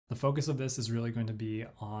The focus of this is really going to be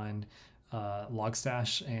on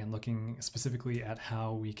Logstash and looking specifically at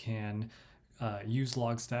how we can use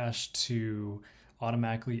Logstash to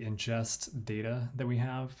automatically ingest data that we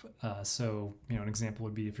have. So, an example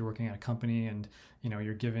would be if you're working at a company and,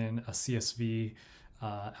 you're given a CSV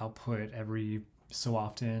output every so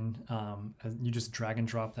often, you just drag and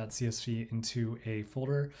drop that CSV into a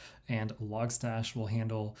folder, and Logstash will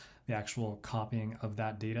handle the actual copying of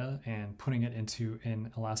that data and putting it into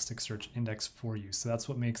an Elasticsearch index for you. So that's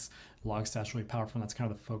what makes Logstash really powerful, and that's kind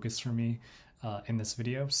of the focus for me in this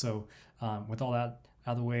video. So with all that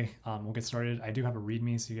out of the way, we'll get started. I do have a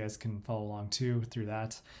README, so you guys can follow along too through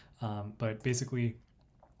that. But basically,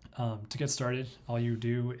 to get started, all you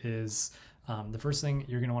do is the first thing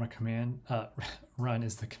you're going to want to command run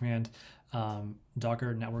is the command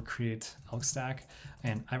docker network create elk stack,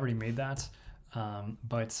 and I've already made that.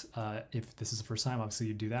 But if this is the first time, obviously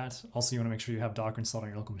you do that. Also, you want to make sure you have Docker installed on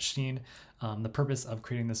your local machine. The purpose of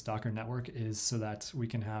creating this Docker network is so that we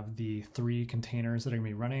can have the 3 containers that are going to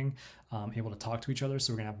be running able to talk to each other.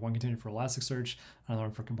 So we're going to have one container for Elasticsearch, another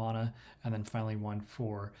one for Kibana, and then finally one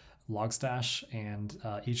for Logstash. And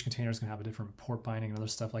each container is going to have a different port binding and other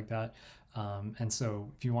stuff like that. And so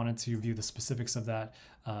if you wanted to view the specifics of that,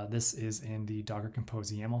 this is in the Docker Compose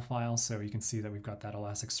YAML file. So you can see that we've got that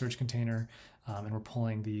Elasticsearch container, and we're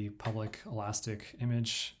pulling the public Elastic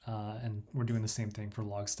image, and we're doing the same thing for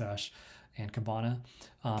Logstash and Kibana.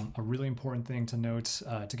 A really important thing to note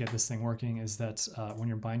to get this thing working is that when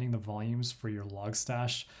you're binding the volumes for your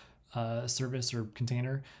Logstash service or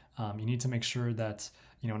container, you need to make sure that,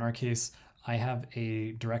 in our case, I have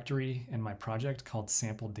a directory in my project called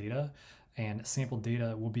sample data, and sample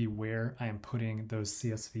data will be where I am putting those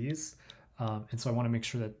CSVs. And so I want to make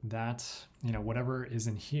sure that whatever is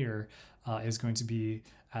in here is going to be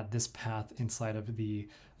at this path inside of the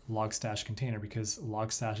Logstash container, because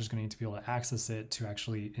Logstash is going to need to be able to access it to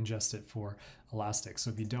actually ingest it for Elastic. So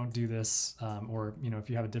if you don't do this, or if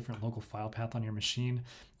you have a different local file path on your machine,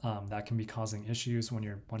 that can be causing issues when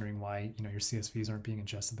you're wondering why your CSVs aren't being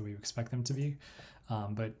ingested the way you expect them to be.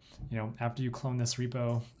 But after you clone this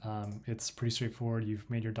repo, it's pretty straightforward. You've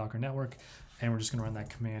made your Docker network, and we're just going to run that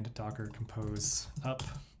command docker compose up.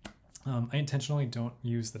 I intentionally don't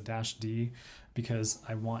use the -d because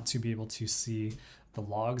I want to be able to see the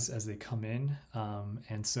logs as they come in.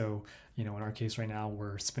 And so, in our case right now,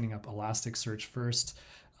 we're spinning up Elasticsearch first.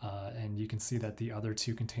 And you can see that the other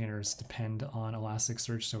 2 containers depend on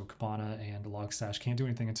Elasticsearch. So Kibana and Logstash can't do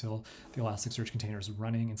anything until the Elasticsearch container is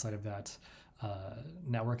running inside of that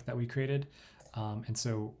network that we created. And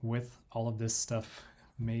so with all of this stuff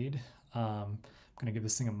made, I'm going to give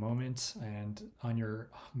this thing a moment. And on your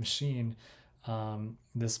machine,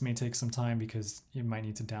 this may take some time because you might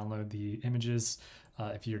need to download the images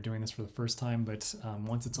if you're doing this for the first time. But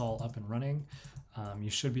once it's all up and running,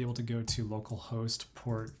 you should be able to go to localhost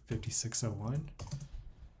port 5601.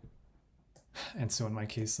 And so in my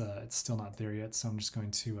case, it's still not there yet. So I'm just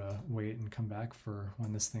going to wait and come back for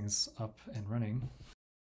when this thing's up and running.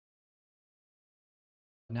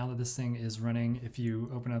 Now that this thing is running, if you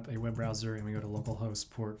open up a web browser and we go to localhost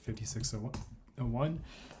port 5601,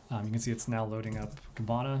 you can see it's now loading up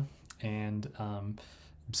Kibana. And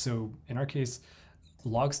so in our case,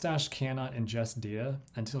 Logstash cannot ingest data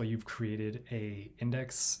until you've created a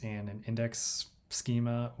index and an index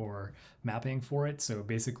schema or mapping for it. So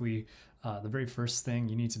basically, the very first thing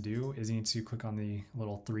you need to do is you need to click on the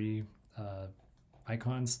little 3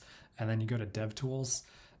 icons, and then you go to DevTools.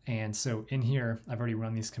 And so in here, I've already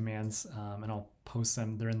run these commands, and I'll post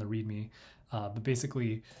them. They're in the README. But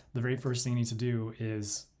basically, the very first thing you need to do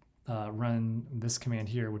is run this command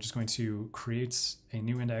here, which is going to create a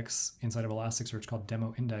new index inside of Elasticsearch called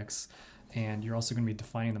demo index. And you're also going to be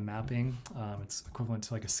defining the mapping. It's equivalent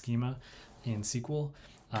to like a schema in SQL.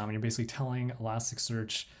 And you're basically telling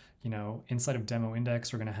Elasticsearch, inside of demo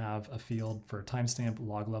index, we're going to have a field for timestamp,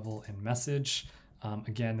 log level, and message.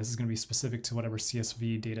 Again, this is going to be specific to whatever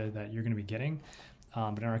CSV data that you're going to be getting.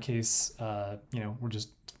 But in our case, we're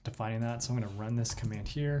just defining that. So I'm going to run this command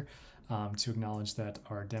here to acknowledge that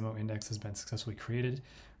our demo index has been successfully created.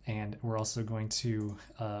 And we're also going to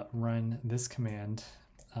run this command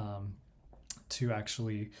to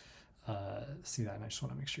actually see that. And I just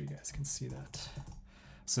want to make sure you guys can see that.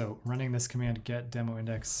 So running this command get demo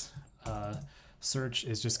index search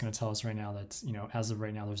is just going to tell us right now that, as of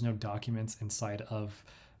right now, there's no documents inside of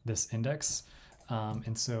this index.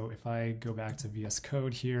 And so if I go back to VS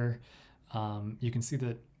Code here, you can see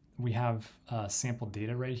that we have sample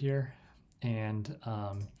data right here. And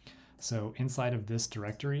so inside of this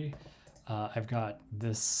directory, I've got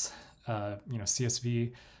this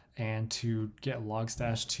CSV And to get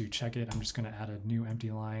Logstash to check it, I'm just going to add a new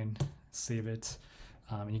empty line, save it.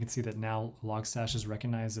 And you can see that now Logstash has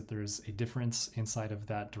recognized that there's a difference inside of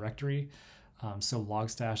that directory. So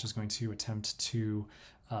Logstash is going to attempt to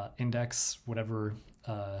index whatever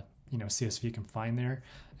CSV it can find there,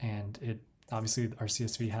 and it obviously our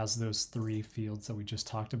CSV has those 3 fields that we just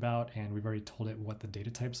talked about, and we've already told it what the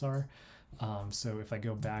data types are. So if I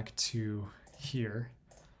go back to here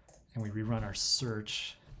and we rerun our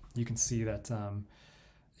search, you can see that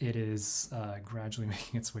it is gradually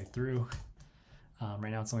making its way through.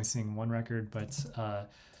 Right now it's only seeing 1 record, but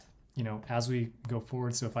as we go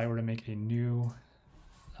forward, so if I were to make a new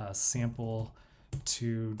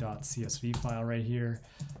sample2.csv file right here,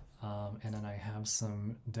 and then I have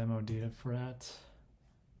some demo data for that.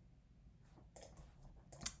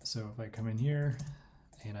 So if I come in here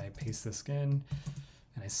and I paste this in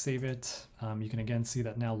and I save it, you can again see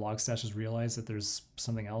that now Logstash has realized that there's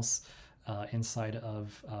something else inside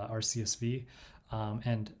of our CSV.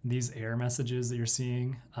 And these error messages that you're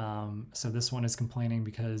seeing, so this one is complaining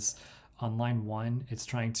because on line 1, it's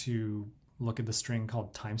trying to look at the string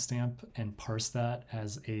called timestamp and parse that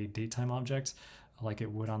as a datetime object like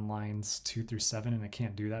it would on lines 2 through 7, and it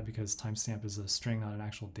can't do that because timestamp is a string, not an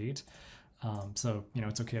actual date. So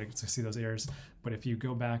it's okay to see those errors. But if you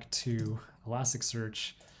go back to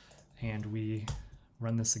Elasticsearch and we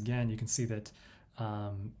run this again, you can see that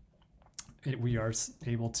we are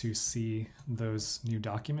able to see those new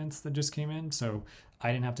documents that just came in. So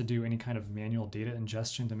I didn't have to do any kind of manual data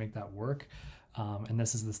ingestion to make that work. And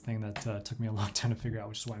this is this thing that took me a long time to figure out,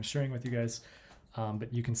 which is why I'm sharing with you guys.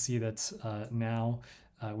 But you can see that now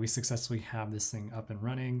we successfully have this thing up and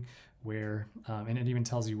running where, and it even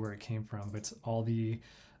tells you where it came from, but all the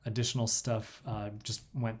additional stuff just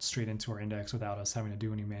went straight into our index without us having to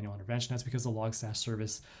do any manual intervention. That's because the Logstash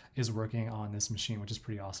service is working on this machine, which is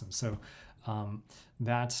pretty awesome. So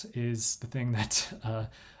that is the thing that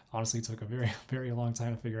honestly took a very, very long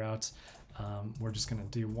time to figure out. We're just going to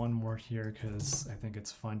do one more here because I think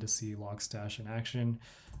it's fun to see Logstash in action.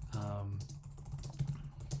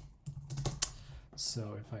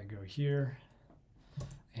 So if I go here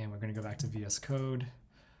and we're going to go back to VS Code,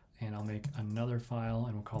 and I'll make another file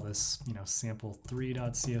and we'll call this,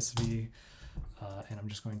 sample3.csv. And I'm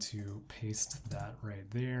just going to paste that right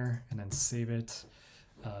there and then save it.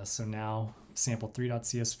 So now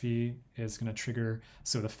sample3.csv is going to trigger.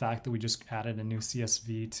 So the fact that we just added a new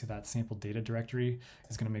CSV to that sample data directory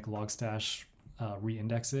is going to make Logstash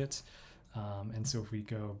re-index it. And so if we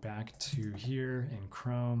go back to here in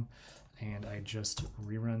Chrome and I just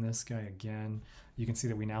rerun this guy again, you can see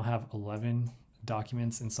that we now have 11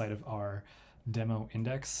 documents inside of our demo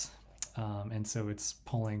index. And so it's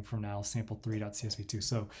pulling from now sample3.csv2.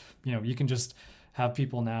 So, you can just have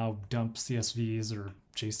people now dump CSVs or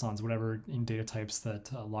JSONs, whatever in data types that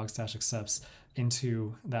Logstash accepts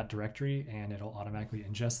into that directory, and it'll automatically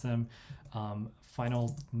ingest them.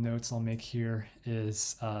 Final notes I'll make here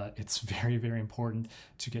is it's very, very important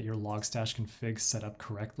to get your Logstash config set up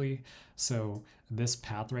correctly. So this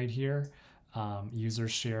path right here, user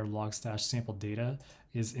share Logstash sample data,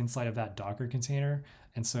 is inside of that Docker container.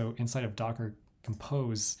 And so inside of Docker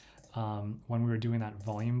Compose, when we were doing that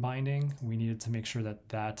volume binding, we needed to make sure that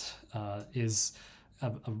that is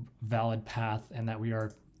a valid path and that we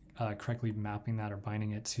are correctly mapping that or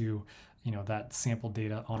binding it to that sample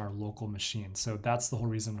data on our local machine. So that's the whole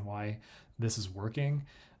reason why this is working.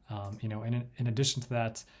 And in addition to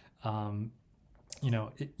that,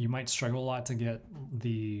 you might struggle a lot to get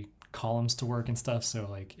the columns to work and stuff. So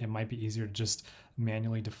like it might be easier to just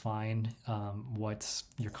manually define what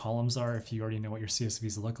your columns are if you already know what your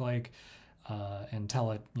CSVs look like, and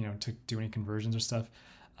tell it, to do any conversions or stuff.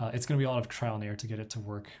 It's going to be a lot of trial and error to get it to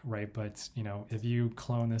work right. But, if you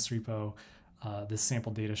clone this repo, this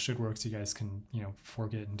sample data should work, so you guys can,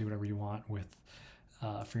 fork it and do whatever you want with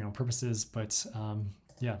for your own purposes. But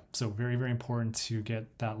yeah, so very, very important to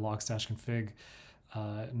get that Logstash config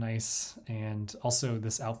nice. And also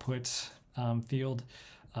this output field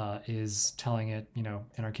is telling it,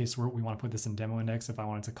 in our case, we want to put this in demo index. If I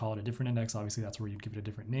wanted to call it a different index, obviously that's where you'd give it a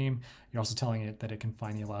different name. You're also telling it that it can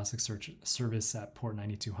find the Elasticsearch service at port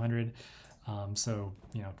 9200. So,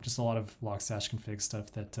 just a lot of Logstash config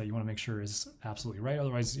stuff that you want to make sure is absolutely right.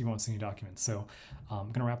 Otherwise, you won't see any documents. So I'm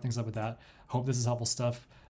going to wrap things up with that. Hope this is helpful stuff.